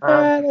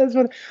 That's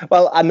funny.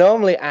 Well, I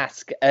normally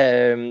ask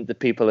the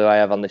people who I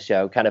have on the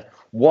show, kind of,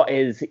 what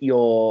is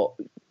your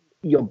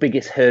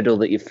biggest hurdle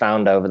that you've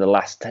found over the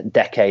last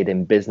decade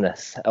in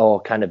business,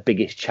 or kind of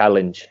biggest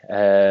challenge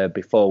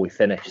before we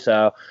finish?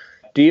 So,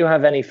 do you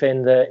have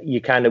anything that you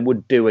kind of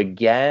would do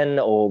again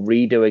or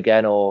redo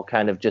again, or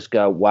kind of just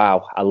go,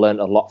 wow, I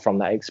learned a lot from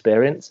that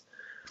experience?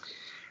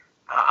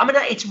 I mean,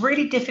 it's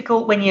really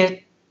difficult when you're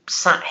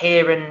sat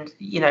here and,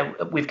 you know,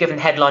 we've given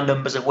headline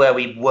numbers of where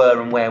we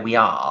were and where we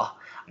are.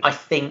 I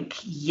think,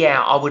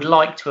 I would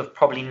like to have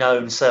probably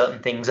known certain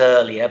things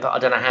earlier, but I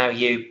don't know how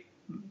we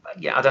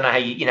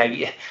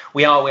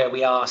are where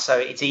we are. So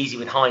it's easy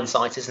with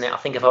hindsight, isn't it? I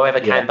think if I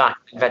ever came back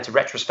and invented a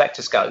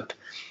retrospectoscope,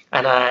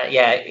 and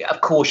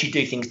of course you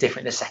do things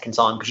different the second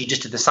time because you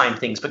just do the same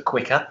things but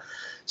quicker.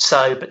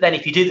 So, but then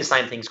if you do the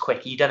same things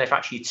quicker, you don't know if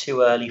actually you're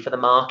too early for the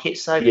market.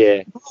 So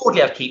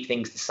broadly, I'd keep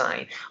things the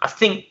same. I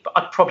think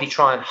I'd probably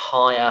try and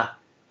hire.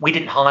 We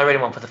didn't hire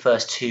anyone for the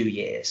first 2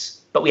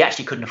 years, but we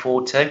actually couldn't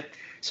afford to.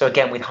 So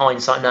again, with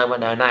hindsight, now,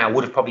 I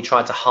would have probably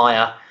tried to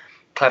hire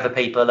clever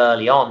people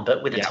early on.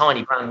 But with a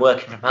tiny brand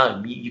working from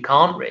home, you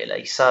can't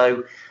really.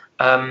 So.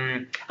 I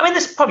mean,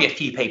 there's probably a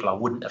few people I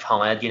wouldn't have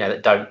hired, you know,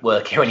 that don't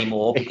work here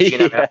anymore because, you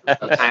know, so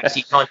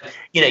you kind of,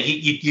 you know,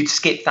 you'd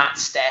skip that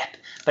step.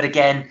 But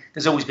again,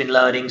 there's always been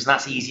learnings, and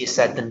that's easier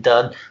said than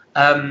done.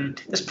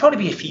 There's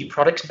probably a few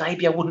products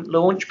maybe I wouldn't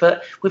launch,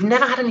 but we've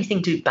never had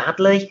anything do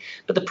badly.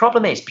 But the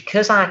problem is,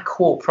 because our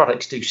core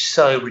products do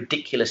so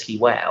ridiculously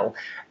well,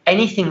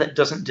 anything that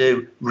doesn't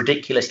do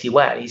ridiculously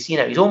well is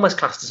almost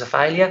classed as a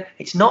failure.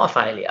 It's not a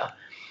failure,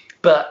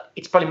 but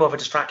it's probably more of a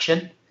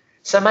distraction.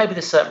 So maybe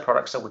there's certain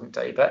products I wouldn't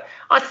do, but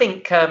I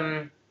think,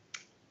 there's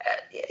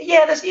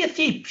a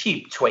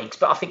few tweaks,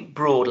 but I think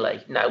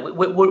broadly, no,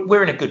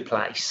 we're in a good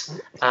place,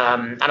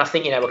 and I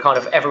think we're kind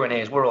of, everyone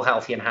is, we're all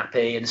healthy and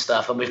happy and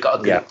stuff, and we've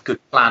got a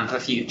good plan for the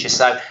future.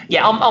 So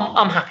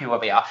I'm happy where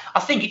we are. I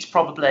think it's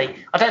probably,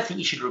 I don't think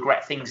you should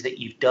regret things that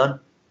you've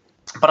done,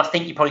 but I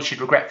think you probably should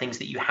regret things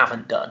that you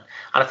haven't done.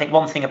 And I think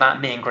one thing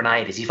about me and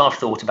Grenade is, if I've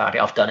thought about it,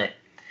 I've done it.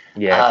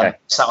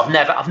 So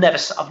I've never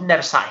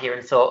sat here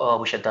and thought, oh, I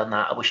wish I'd done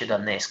that, I wish I'd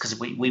done this, because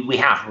we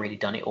have really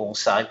done it all.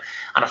 So, and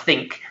I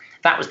think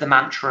that was the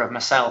mantra of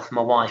myself and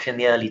my wife in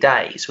the early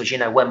days, was,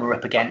 when we're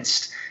up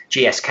against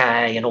GSK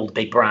and all the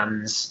big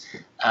brands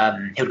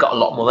who'd got a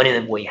lot more money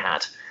than we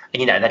had,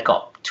 and they've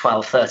got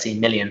 12-13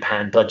 million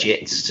pound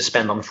budgets to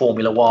spend on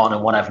Formula One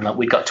and whatever, and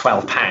we've got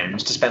 £12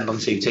 to spend on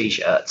 2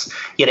 t-shirts.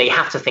 You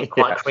have to think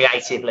quite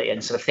creatively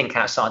and sort of think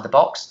outside the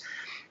box,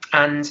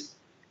 and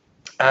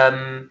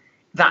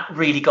that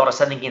really got us,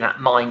 I think, in that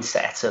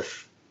mindset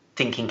of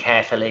thinking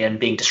carefully and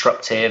being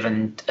disruptive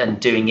and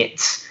doing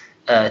it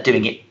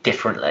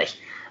differently.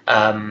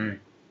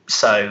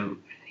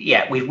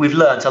 We've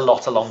learned a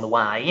lot along the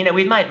way.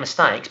 We've made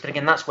mistakes, but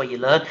again, that's where you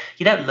learn.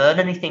 You don't learn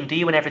anything, do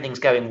you, when everything's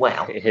going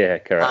well? Yeah,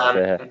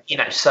 correct.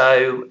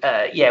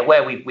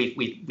 Where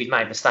we've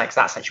made mistakes,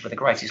 that's actually where the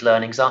greatest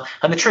learnings are.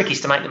 And the trick is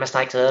to make the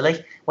mistakes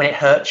early when it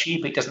hurts you,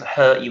 but it doesn't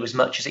hurt you as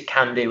much as it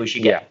can do as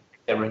you get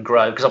and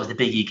grow, because obviously the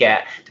bigger you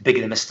get, the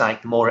bigger the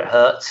mistake, the more it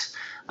hurts.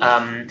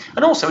 And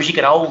also, as you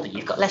get older,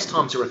 you've got less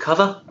time to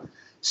recover.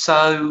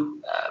 So,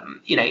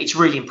 it's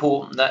really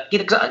important that,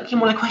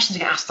 one of the questions I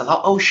get asked a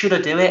lot, oh, should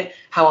I do it?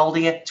 How old are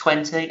you?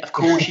 20? Of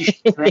course you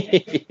should do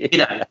it. If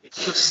you're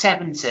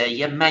 70,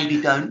 you maybe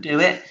don't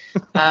do it.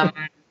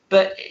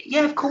 But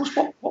of course,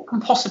 what can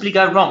possibly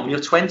go wrong? When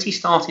you're 20,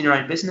 starting your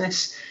own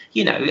business,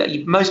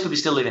 most people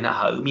still living at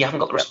home. You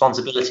haven't got the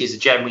responsibilities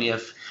generally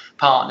of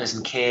partners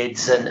and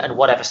kids and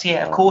whatever. So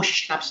yeah, of course you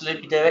should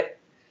absolutely do it,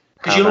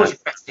 because you'll always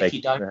regret it if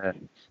you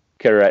don't.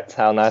 Correct.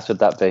 How nice would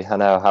that be? I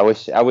know. I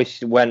wish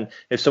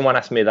if someone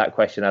asked me that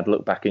question, I'd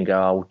look back and go,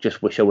 I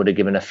just wish I would have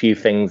given a few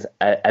things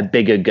a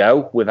bigger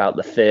go without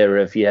the fear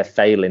of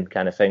failing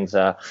kind of things.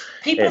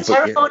 People are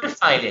terrified of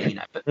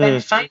failure, but then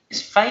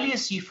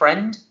failure's your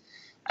friend.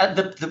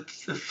 The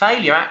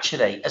failure,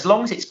 actually, as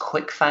long as it's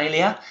quick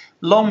failure,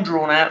 long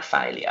drawn out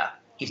failure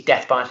is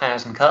death by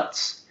 1,000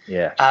 cuts.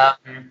 Yeah.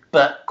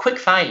 But quick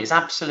failure is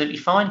absolutely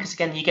fine, because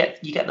again, you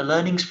get the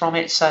learnings from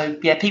it. So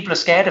yeah, people are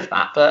scared of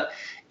that, but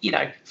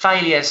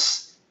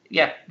failures,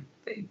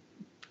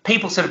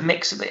 people sort of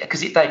mix it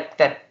because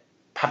they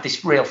have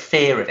this real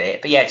fear of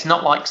it. But yeah, it's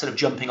not like sort of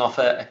jumping off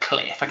a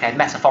cliff. Okay,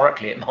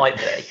 metaphorically it might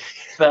be,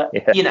 but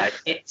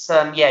it's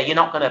you're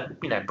not going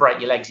to break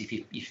your legs if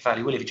you fail.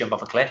 You will if you jump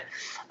off a cliff.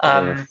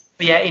 But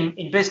yeah,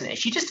 in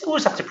business, you just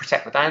always have to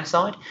protect the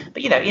downside.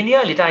 But in the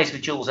early days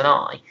with Jules and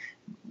I,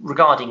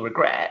 regarding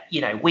regret,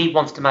 we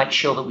wanted to make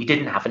sure that we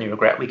didn't have any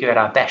regret. We gave it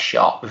our best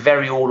shot. We're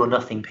very all or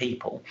nothing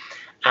people,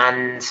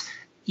 and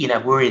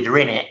we're either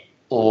in it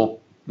or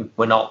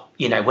we're not.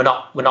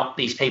 We're not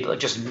these people that are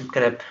just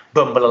going to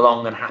bumble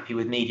along and happy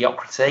with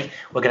mediocrity.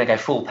 We're going to go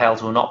full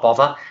pelt or not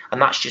bother,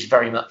 and that's just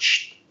very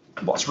much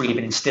what's really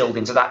been instilled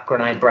into that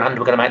Grenade brand.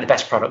 We're going to make the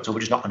best product, or we're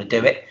just not going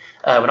to do it.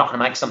 We're not going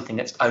to make something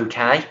that's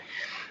okay.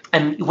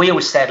 And we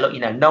always said, look,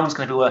 no one's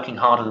going to be working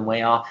harder than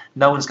we are.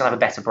 No one's going to have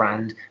a better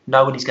brand.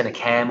 No one is going to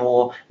care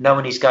more. No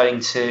one is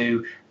going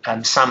to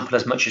sample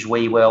as much as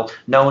we will.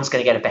 No one's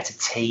going to get a better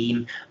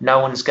team. No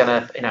one's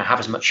going to, have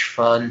as much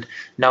fun.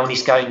 No one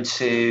is going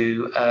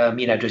to,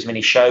 do as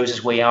many shows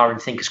as we are and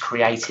think as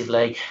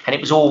creatively. And it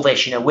was all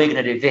this, we're going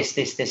to do this,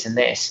 this, this, and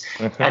this.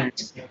 Mm-hmm.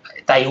 And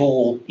they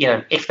all,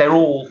 if they're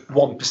all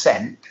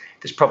 1%,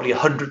 there's probably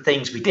 100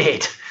 things we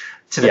did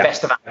to the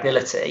best of our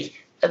ability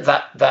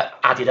that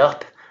added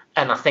up.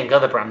 And I think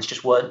other brands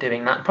just weren't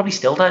doing that, and probably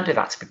still don't do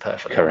that, to be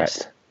perfectly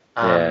honest.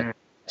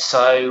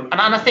 So,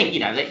 and I think,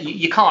 that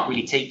you can't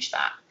really teach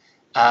that.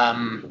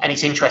 And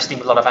it's interesting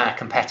with a lot of our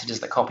competitors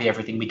that copy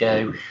everything we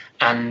do.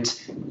 And,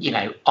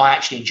 I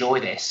actually enjoy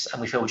this, and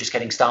we feel we're just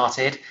getting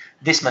started.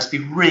 This must be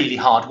really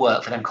hard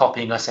work for them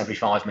copying us every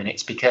 5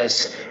 minutes,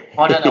 because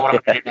I don't know what I'm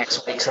going to do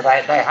next week. So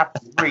they have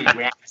to be really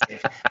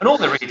reactive. And all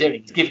they're really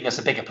doing is giving us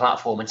a bigger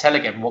platform and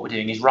telling everyone what we're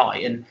doing is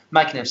right and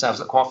making themselves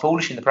look quite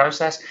foolish in the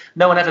process.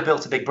 No one ever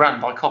built a big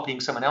brand by copying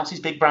someone else's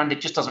big brand.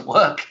 It just doesn't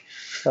work.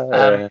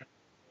 You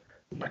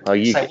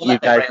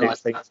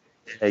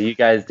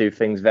guys do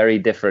things very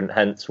different,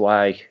 hence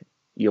why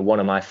you're one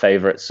of my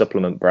favorite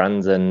supplement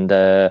brands, and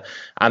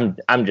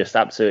I'm just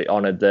absolutely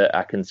honored that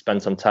I can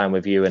spend some time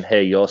with you and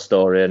hear your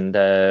story and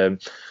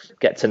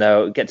get to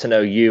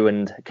know you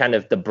and kind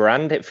of the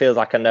brand. It feels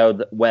like I know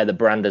where the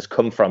brand has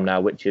come from now,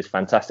 which is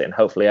fantastic, and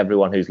hopefully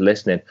everyone who's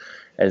listening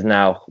is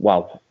now,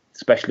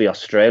 especially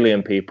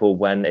Australian people,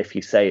 if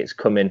you say it's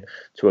coming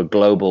to a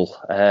global,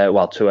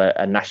 to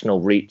a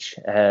national reach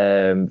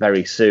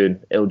very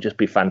soon, it'll just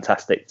be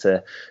fantastic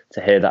to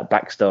hear that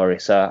backstory.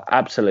 So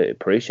absolutely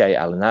appreciate it,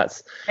 Alan.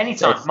 That's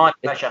anytime, my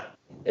pleasure.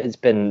 It's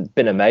been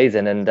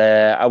amazing, and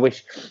I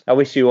wish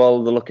you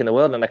all the luck in the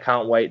world, and I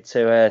can't wait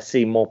to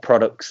see more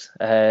products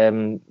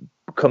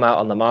come out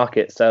on the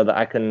market so that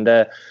I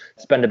can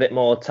spend a bit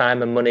more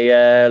time and money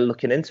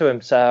looking into them.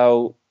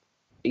 So.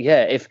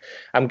 Yeah, if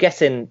I'm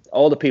guessing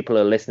all the people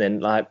who are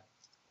listening,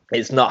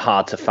 it's not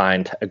hard to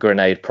find a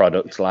Grenade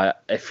product. Like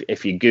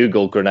if you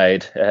Google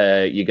Grenade,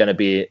 you're going to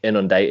be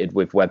inundated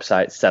with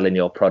websites selling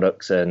your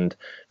products. And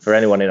for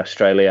anyone in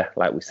Australia,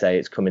 like we say,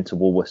 it's coming to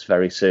Woolworths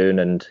very soon,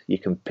 and you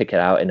can pick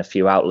it out in a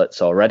few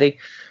outlets already.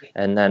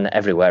 And then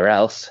everywhere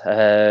else,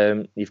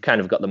 you've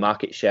kind of got the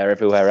market share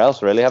everywhere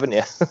else, really, haven't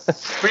you?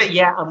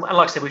 Yeah, and like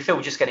I said, we feel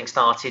we're just getting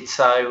started.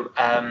 So,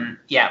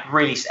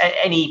 really,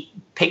 any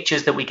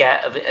pictures that we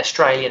get of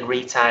Australian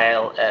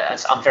retail,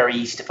 I'm very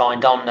easy to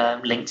find on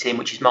LinkedIn,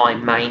 which is my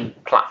main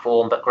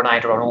platform, but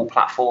Grenade are on all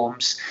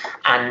platforms.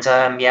 And,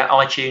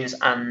 iTunes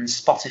and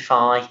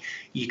Spotify.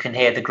 You can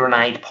hear the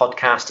Grenade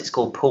podcast. It's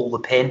called Pull the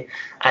Pin.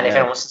 And if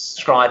anyone wants to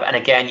subscribe, and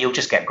again, you'll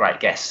just get great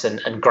guests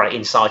and great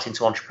insight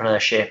into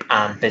entrepreneurship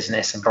and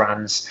business and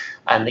brands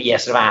and,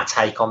 sort of our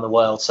take on the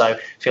world. So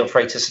feel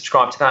free to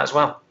subscribe to that as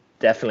well.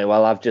 Definitely.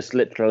 Well, I've just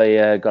literally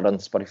got on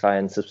Spotify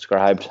and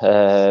subscribed,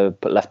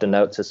 left a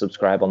note to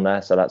subscribe on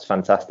there. So that's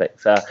fantastic.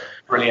 So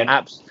brilliant.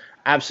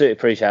 Absolutely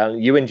appreciate it.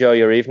 You enjoy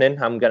your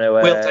evening. I'm going to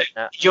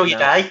enjoy your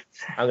day.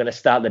 I'm going to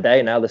start the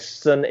day now. The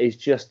sun is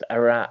just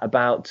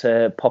about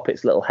to pop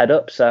its little head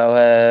up. So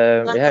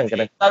I'm going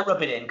to. Don't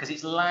rub it in because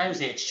it's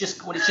lousy. It's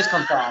just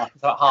gone dark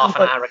about half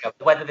an hour ago.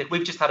 The weather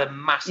we've just had a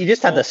massive. You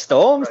just had the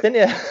storms,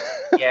 didn't you?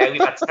 Yeah,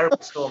 we've had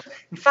terrible storms.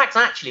 In fact,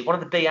 actually, one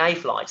of the BA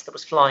flights that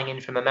was flying in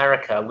from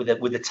America with a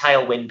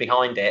tailwind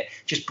behind it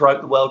just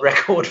broke the world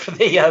record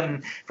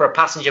for a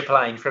passenger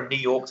plane from New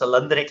York to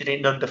London. It did it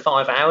in under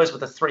 5 hours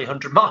with a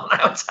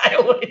 300-mile-an-hour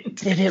tailwind.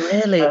 Did it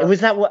really? Was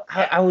that what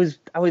I was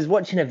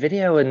watching a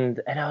video and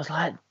I was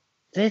like,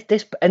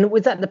 This and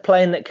was that the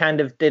plane that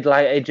kind of did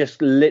like it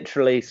just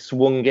literally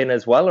swung in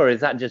as well, or is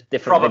that just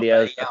different Probably,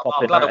 videos? yeah.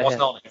 I'm glad it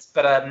wasn't on it.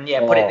 But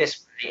yeah, put it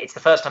this way, it's the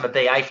first time a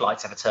BA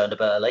flight's ever turned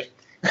up early.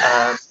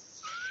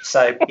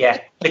 So yeah,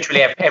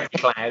 literally every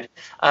cloud.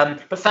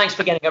 But thanks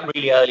for getting up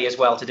really early as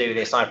well to do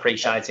this. I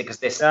appreciate it because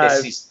this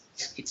is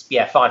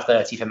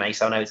 5:30 for me,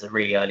 so I know it's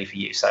really early for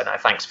you. So no,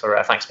 thanks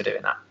for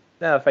doing that.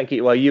 No, thank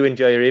you. Well, you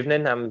enjoy your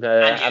evening. Have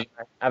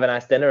a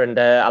nice dinner, and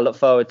I look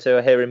forward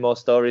to hearing more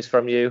stories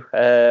from you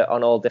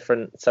on all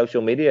different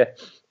social media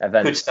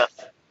events. Good stuff.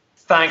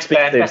 Thanks,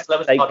 Ben. Best of luck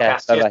with the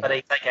podcast. Cheers,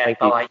 buddy. Take care.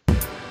 Bye.